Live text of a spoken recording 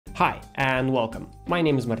Hi and welcome, my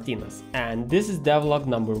name is Martynas and this is devlog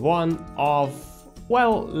number 1 of,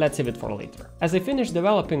 well, let's save it for later. As I finished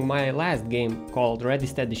developing my last game called Ready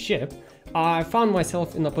Steady Ship, I found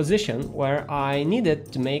myself in a position where I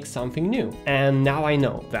needed to make something new. And now I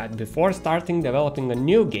know that before starting developing a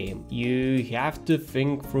new game, you have to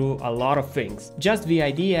think through a lot of things. Just the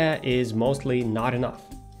idea is mostly not enough.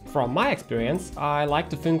 From my experience, I like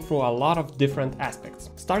to think through a lot of different aspects,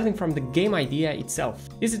 starting from the game idea itself.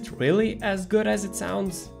 Is it really as good as it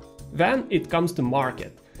sounds? Then it comes to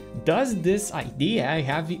market. Does this idea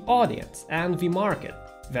have the audience and the market?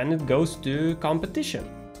 Then it goes to competition.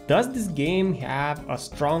 Does this game have a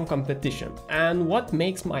strong competition? And what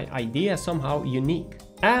makes my idea somehow unique?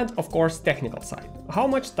 And of course, technical side. How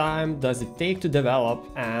much time does it take to develop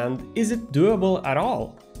and is it doable at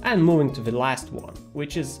all? And moving to the last one,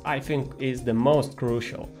 which I think is the most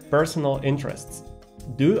crucial, personal interests.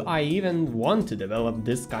 Do I even want to develop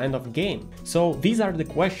this kind of game? So these are the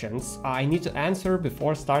questions I need to answer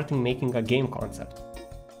before starting making a game concept.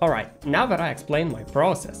 Alright, now that I explained my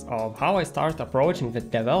process of how I start approaching the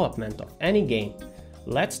development of any game,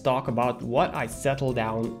 let's talk about what I settled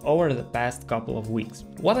down over the past couple of weeks.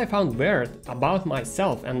 What I found weird about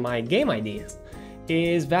myself and my game ideas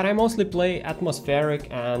is that I mostly play atmospheric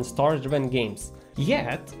and story-driven games.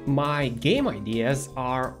 Yet, my game ideas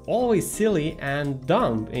are always silly and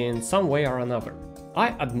dumb in some way or another. I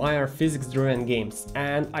admire physics-driven games,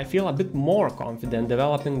 and I feel a bit more confident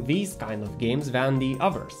developing these kind of games than the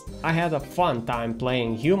others. I had a fun time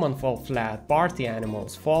playing Human Fall Flat, Party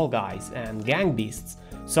Animals, Fall Guys, and Gang Beasts,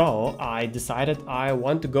 so I decided I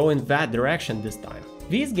want to go in that direction this time.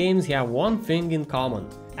 These games have one thing in common: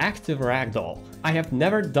 active ragdoll. I have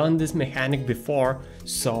never done this mechanic before,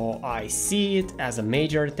 so I see it as a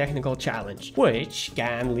major technical challenge, which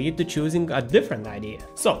can lead to choosing a different idea.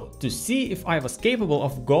 So, to see if I was capable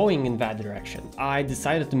of going in that direction, I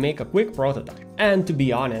decided to make a quick prototype. And to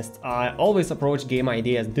be honest, I always approach game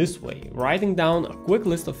ideas this way, writing down a quick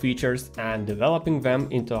list of features and developing them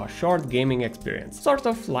into a short gaming experience, sort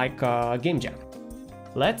of like a game jam.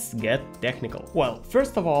 Let's get technical. Well,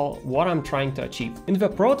 first of all, what I'm trying to achieve. In the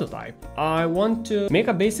prototype, I want to make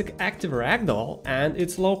a basic active ragdoll and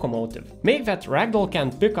its locomotive. Make that ragdoll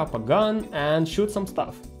can pick up a gun and shoot some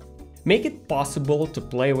stuff. Make it possible to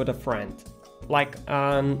play with a friend, like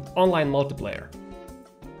an online multiplayer.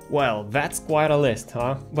 Well, that's quite a list,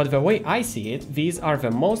 huh? But the way I see it, these are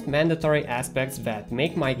the most mandatory aspects that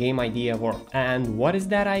make my game idea work. And what is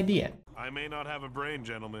that idea? I may not have a brain,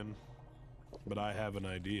 gentlemen, but I have an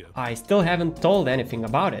idea. I still haven't told anything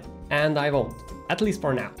about it, and I won't, at least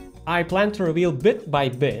for now. I plan to reveal bit by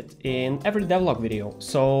bit in every devlog video,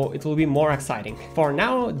 so it will be more exciting. For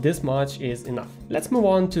now, this much is enough. Let's move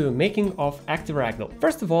on to making of active ragdoll.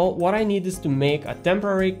 First of all, what I need is to make a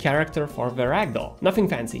temporary character for the ragdoll. Nothing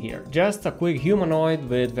fancy here, just a quick humanoid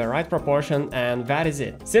with the right proportion, and that is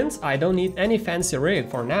it. Since I don't need any fancy rig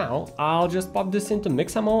for now, I'll just pop this into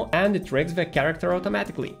Mixamo and it rigs the character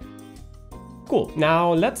automatically. Cool,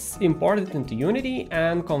 now let's import it into Unity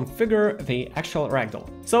and configure the actual ragdoll.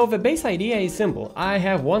 So the base idea is simple. I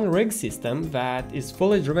have one rig system that is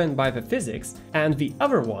fully driven by the physics, and the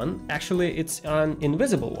other one, actually it's an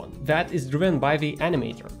invisible one, that is driven by the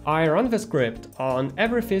animator. I run the script on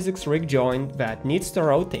every physics rig joint that needs to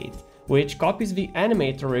rotate, which copies the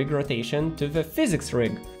animator rig rotation to the physics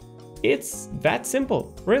rig. It's that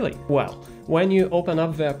simple, really. Well, when you open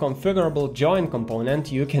up the configurable join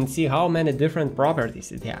component, you can see how many different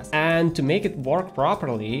properties it has. And to make it work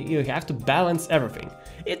properly, you have to balance everything.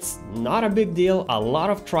 It's not a big deal, a lot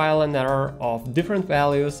of trial and error of different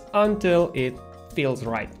values until it feels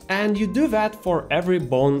right. And you do that for every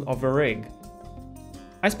bone of a rig.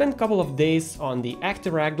 I spent a couple of days on the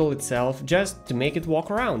active ragdoll itself just to make it walk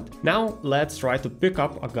around. Now let's try to pick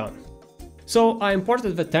up a gun. So I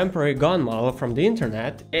imported the temporary gun model from the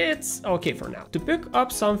internet. It's okay for now. To pick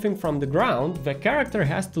up something from the ground, the character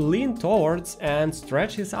has to lean towards and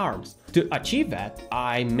stretch his arms. To achieve that,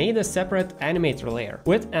 I made a separate animator layer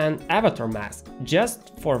with an avatar mask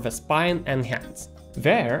just for the spine and hands.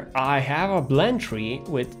 There, I have a blend tree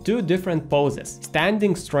with two different poses,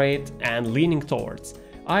 standing straight and leaning towards.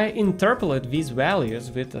 I interpolate these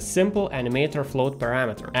values with a simple animator float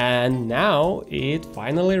parameter, and now it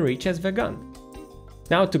finally reaches the gun.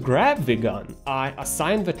 Now to grab the gun, I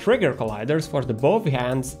assigned the trigger colliders for the both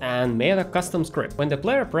hands and made a custom script. When the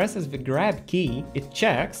player presses the grab key, it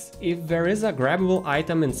checks if there is a grabbable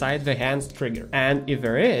item inside the hand's trigger, and if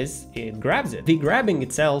there is, it grabs it. The grabbing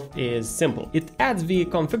itself is simple. It adds the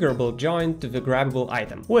configurable joint to the grabbable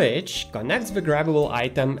item, which connects the grabbable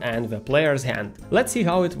item and the player's hand. Let's see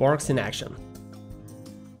how it works in action.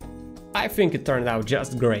 I think it turned out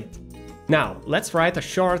just great. Now, let's write a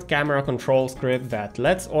short camera control script that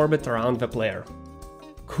lets orbit around the player.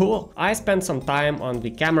 Cool, I spent some time on the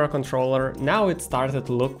camera controller, now it started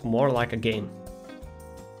to look more like a game.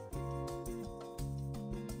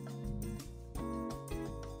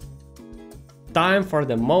 Time for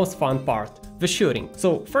the most fun part, the shooting.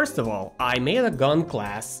 So first of all, I made a gun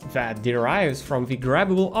class that derives from the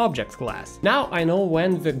grabbable object class. Now I know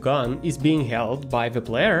when the gun is being held by the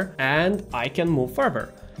player and I can move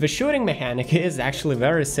further. The shooting mechanic is actually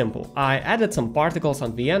very simple. I added some particles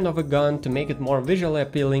on the end of a gun to make it more visually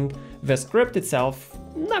appealing. The script itself,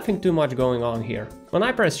 nothing too much going on here. When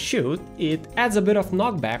I press shoot, it adds a bit of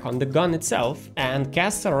knockback on the gun itself and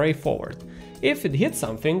casts a ray forward. If it hits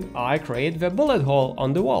something, I create the bullet hole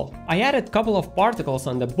on the wall. I added a couple of particles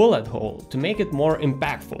on the bullet hole to make it more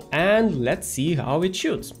impactful, and let's see how it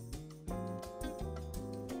shoots.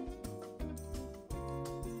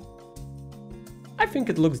 I think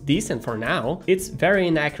it looks decent for now. It's very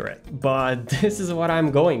inaccurate, but this is what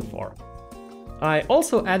I'm going for. I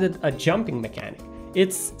also added a jumping mechanic.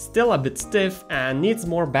 It's still a bit stiff and needs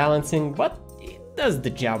more balancing, but it does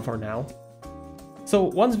the job for now. So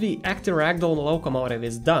once the active Ragdoll locomotive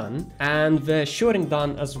is done, and the shooting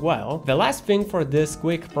done as well, the last thing for this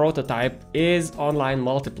quick prototype is online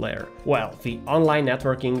multiplayer. Well, the online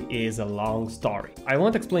networking is a long story. I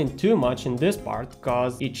won't explain too much in this part,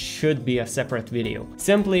 because it should be a separate video.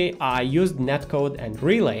 Simply, I used Netcode and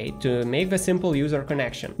Relay to make the simple user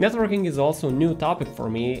connection. Networking is also a new topic for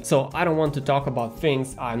me, so I don't want to talk about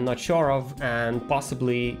things I'm not sure of and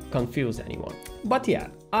possibly confuse anyone. But yeah,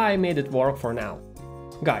 I made it work for now.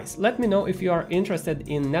 Guys, let me know if you are interested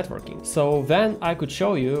in networking, so then I could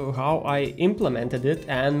show you how I implemented it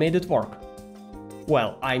and made it work.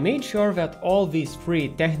 Well, I made sure that all these 3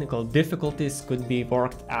 technical difficulties could be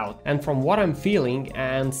worked out, and from what I'm feeling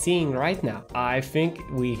and seeing right now, I think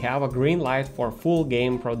we have a green light for full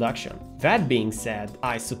game production. That being said,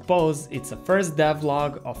 I suppose it's a first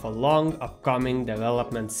devlog of a long upcoming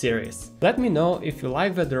development series. Let me know if you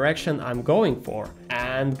like the direction I'm going for,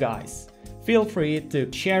 and guys, feel free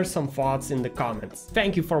to share some thoughts in the comments.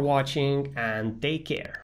 Thank you for watching and take care.